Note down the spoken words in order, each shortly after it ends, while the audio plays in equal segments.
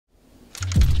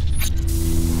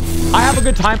I have a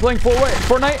good time playing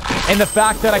Fortnite, and the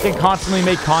fact that I can constantly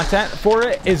make content for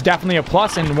it is definitely a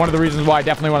plus, and one of the reasons why I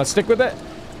definitely want to stick with it.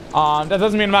 That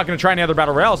doesn't mean I'm not going to try any other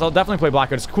battle royales. I'll definitely play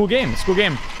Black Ops. It's a cool game. It's a cool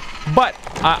game. But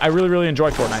I really, really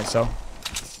enjoy Fortnite, so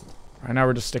right now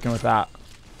we're just sticking with that.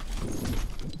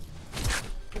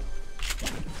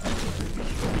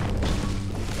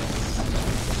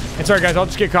 And sorry, guys, I'll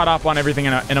just get caught up on everything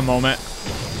in a moment.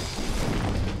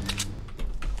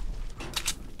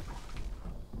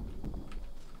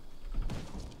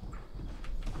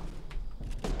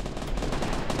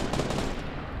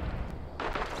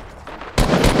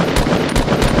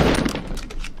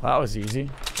 Well, that was easy.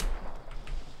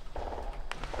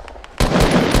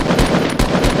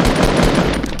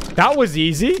 That was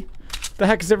easy? What the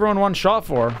heck is everyone one shot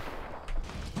for?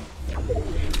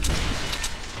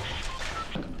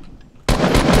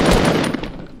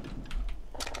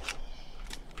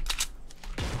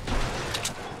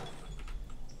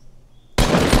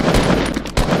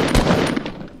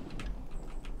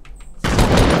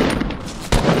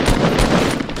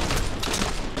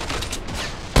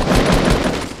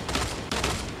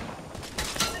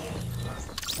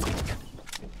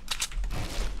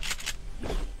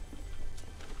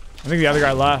 I think the other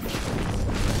guy left.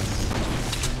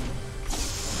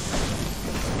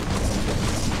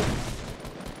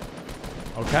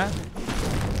 Okay.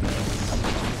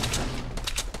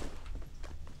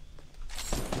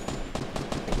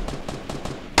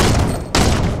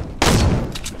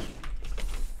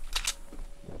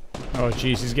 Oh,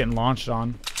 jeez, he's getting launched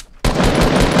on.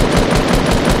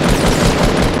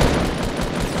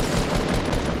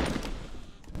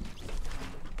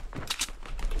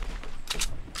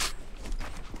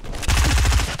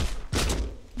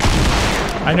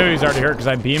 I knew he was already hurt because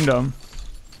I beamed him.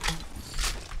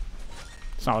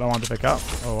 It's not what I wanted to pick up.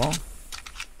 Oh well.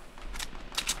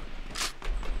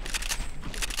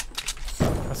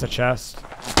 That's a chest.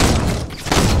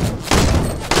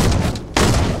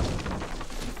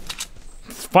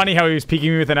 It's funny how he was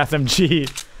peeking me with an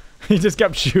SMG. He just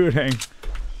kept shooting.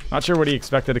 Not sure what he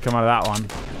expected to come out of that one.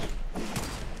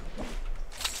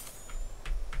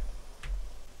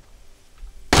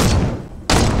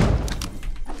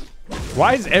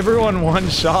 Why is everyone one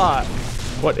shot?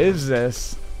 What is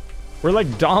this? We're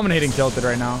like dominating Tilted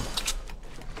right now.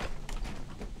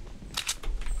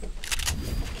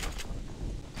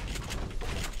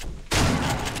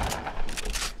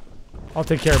 I'll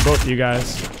take care of both of you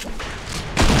guys.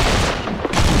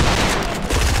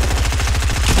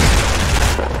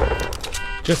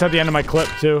 Just at the end of my clip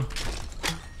too.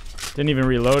 Didn't even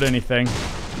reload anything.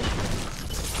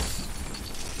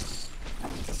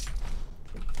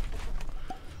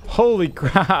 Holy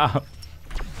crap.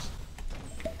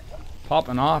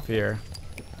 Popping off here.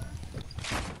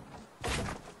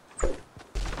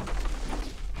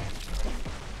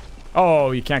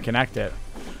 Oh, you can't connect it.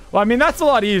 Well, I mean, that's a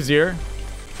lot easier.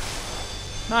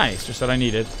 Nice, just what I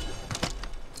needed.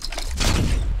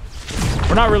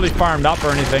 We're not really farmed up or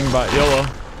anything, but YOLO.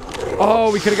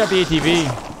 Oh, we could have got the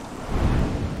ATV.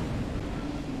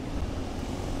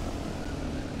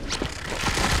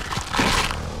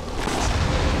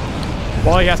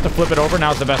 Well, he has to flip it over.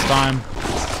 Now's the best time.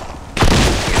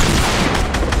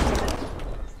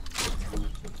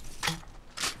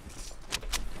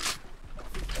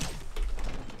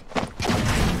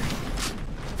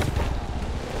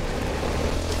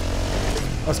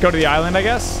 Let's go to the island, I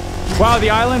guess. Wow,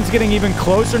 the island's getting even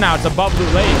closer now. It's above Blue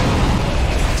Lake.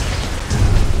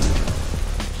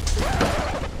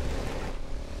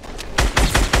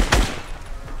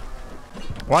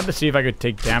 Wanted to see if I could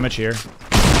take damage here.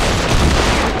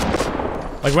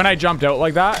 Like when I jumped out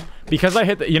like that, because I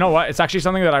hit the, you know what? It's actually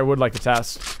something that I would like to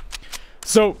test.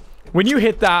 So when you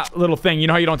hit that little thing, you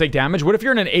know how you don't take damage? What if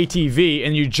you're in an ATV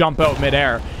and you jump out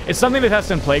midair? It's something to test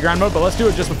in playground mode, but let's do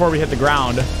it just before we hit the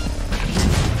ground.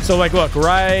 So like, look,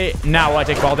 right now, will I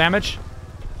take fall damage?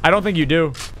 I don't think you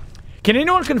do. Can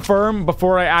anyone confirm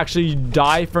before I actually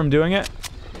die from doing it?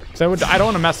 So I don't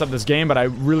want to mess up this game, but I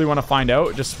really want to find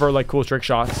out just for like cool trick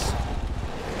shots.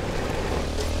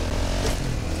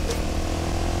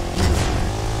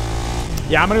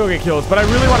 Yeah, I'm gonna go get kills, but I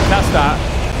really want to test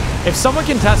that. If someone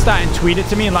can test that and tweet it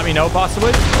to me and let me know,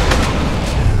 possibly.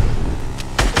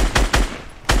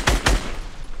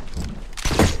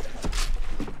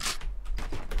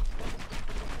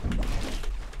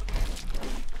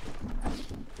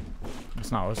 That's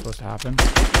not what's supposed to happen.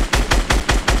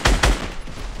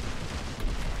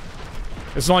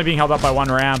 This is only being held up by one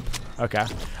ramp. Okay.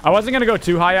 I wasn't gonna go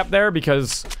too high up there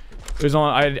because it was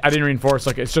only I didn't reinforce.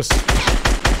 Like it's just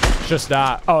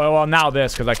that. Oh well, now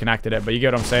this because I connected it. But you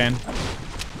get what I'm saying.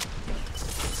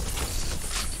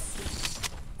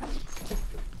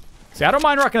 See, I don't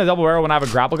mind rocking a double barrel when I have a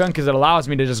grapple gun because it allows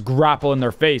me to just grapple in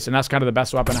their face, and that's kind of the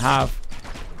best weapon to have.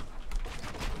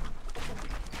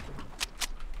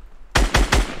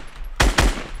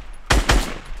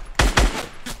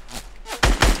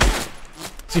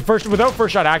 See, without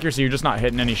first shot accuracy, you're just not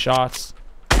hitting any shots.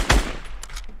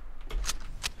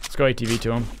 Let's go ATV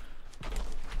to him.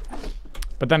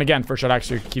 But then again, first shot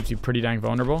accuracy keeps you pretty dang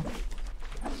vulnerable.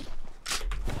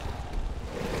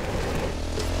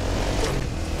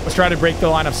 Let's try to break the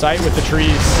line of sight with the trees.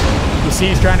 You see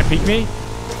he's trying to peek me?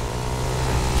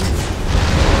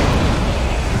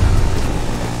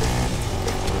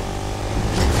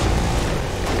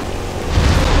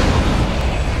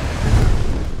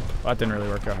 Well, that didn't really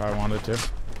work out how I wanted it to.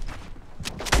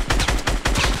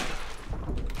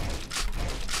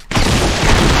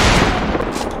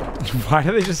 Why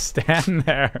do they just stand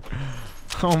there?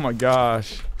 Oh my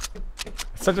gosh.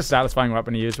 It's such a satisfying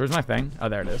weapon to use. Where's my thing? Oh,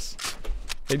 there it is.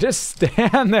 They just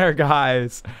stand there,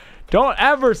 guys. Don't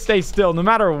ever stay still, no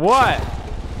matter what.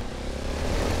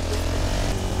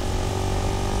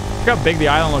 Look how big the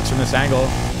island looks from this angle.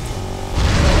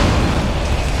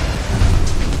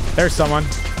 There's someone.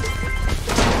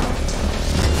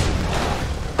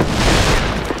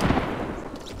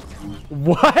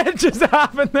 What just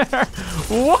happened there?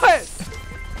 What?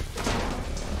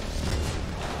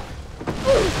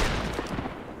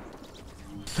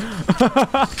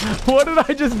 What did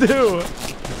I just do?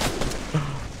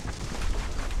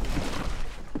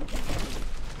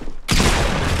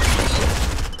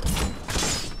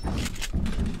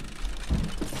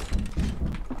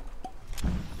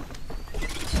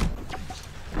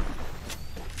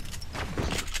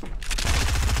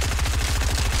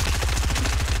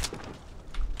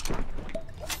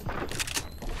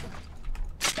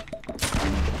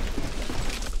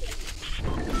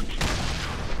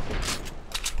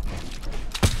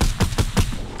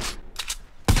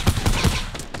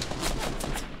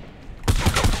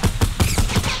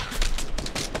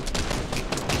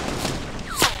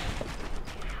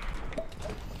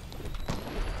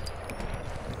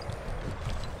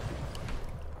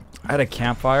 I had a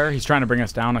campfire. He's trying to bring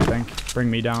us down, I think.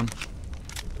 Bring me down.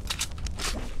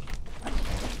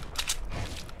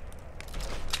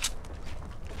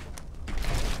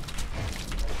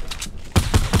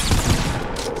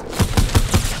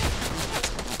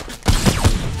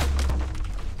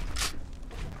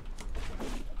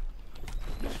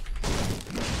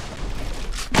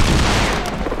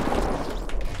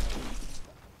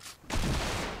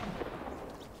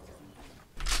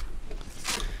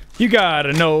 You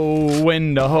gotta know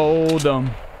when to hold them.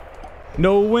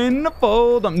 Know when to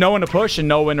fold them. Know when to push and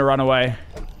know when to run away.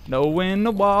 Know when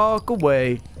to walk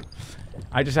away.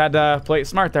 I just had to play it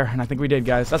smart there, and I think we did,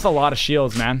 guys. That's a lot of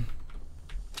shields, man.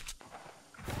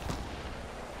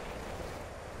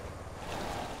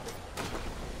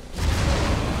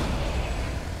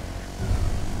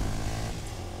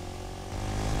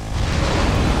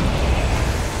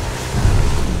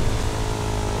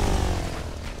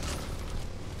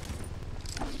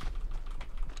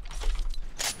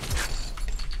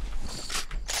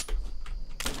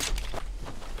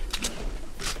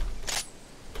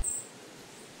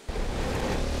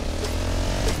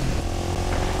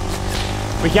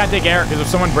 We can't take air, because if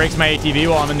someone breaks my ATV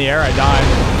while I'm in the air, I die.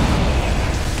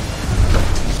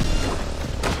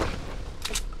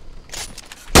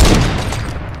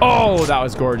 Oh, that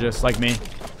was gorgeous, like me.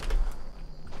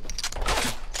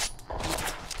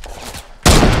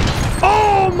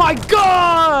 Oh my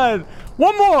god!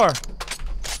 One more!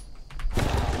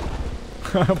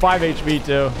 5 HP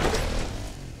too.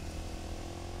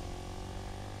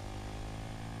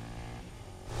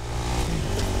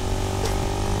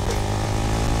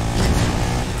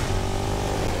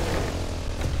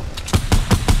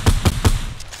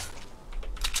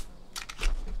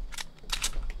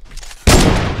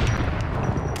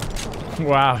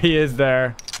 Wow, he is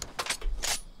there.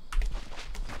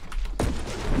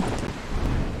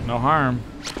 No harm.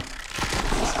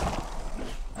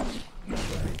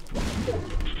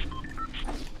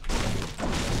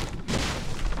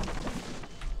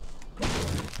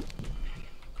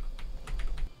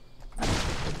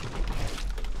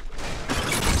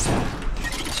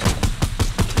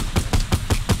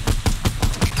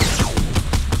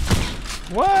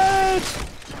 What?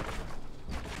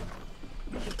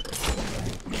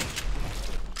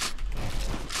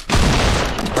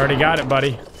 Already got it,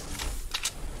 buddy.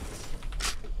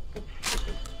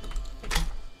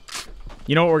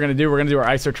 You know what we're gonna do? We're gonna do our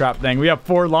iso trap thing. We have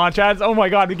 4 launch pads. Oh my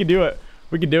god, we can do it.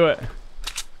 We can do it.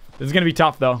 This is gonna be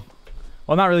tough though.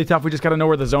 Well, not really tough. We just gotta know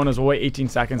where the zone is. We'll wait 18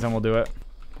 seconds and we'll do it.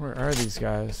 Where are these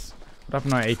guys? What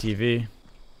happened to my ATV?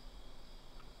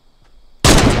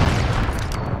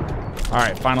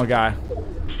 Alright, final guy.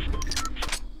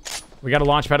 We got a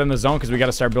launch pad in the zone because we got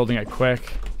to start building it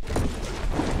quick.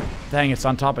 Dang, it's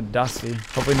on top of Dusty.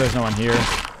 Hopefully there's no one here.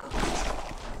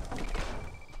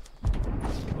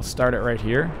 We'll start it right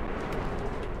here.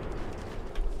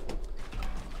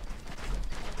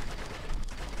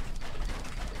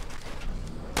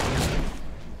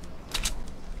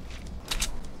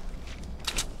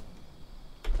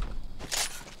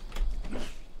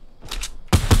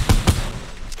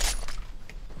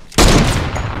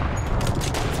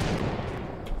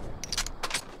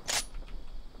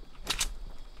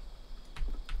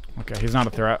 Okay, he's not a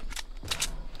threat.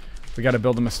 We gotta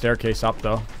build him a staircase up,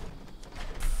 though.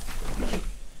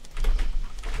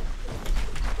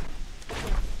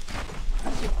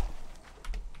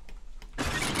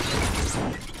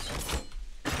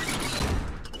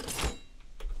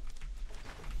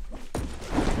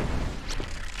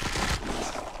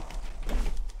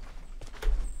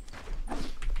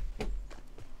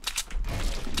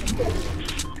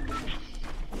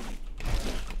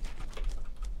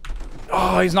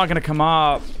 Oh, he's not gonna come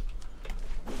up.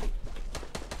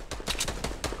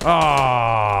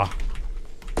 Oh.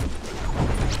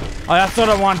 Oh, that's what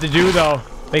I wanted to do, though.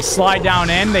 They slide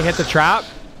down in, they hit the trap.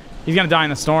 He's gonna die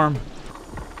in the storm.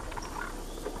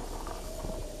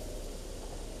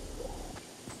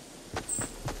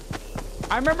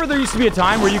 I remember there used to be a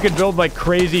time where you could build, like,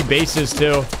 crazy bases,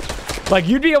 too. Like,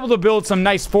 you'd be able to build some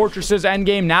nice fortresses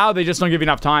endgame. Now, they just don't give you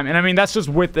enough time. And, I mean, that's just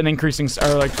with an increasing...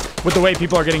 Or, like, with the way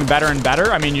people are getting better and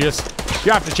better. I mean, you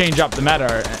have to change up the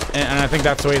meta. And I think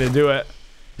that's the way to do it.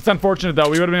 It's unfortunate, though.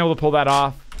 We would have been able to pull that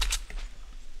off.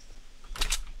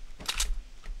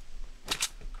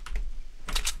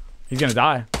 He's gonna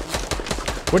die.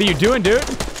 What are you doing, dude?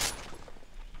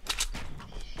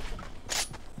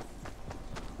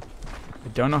 I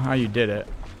don't know how you did it.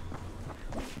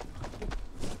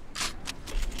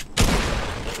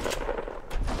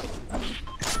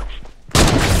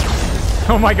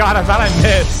 Oh my god, I thought I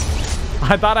missed.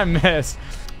 I thought I missed.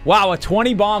 Wow, a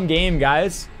 20 bomb game,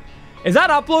 guys. Is that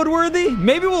upload worthy?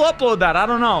 Maybe we'll upload that. I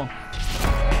don't know.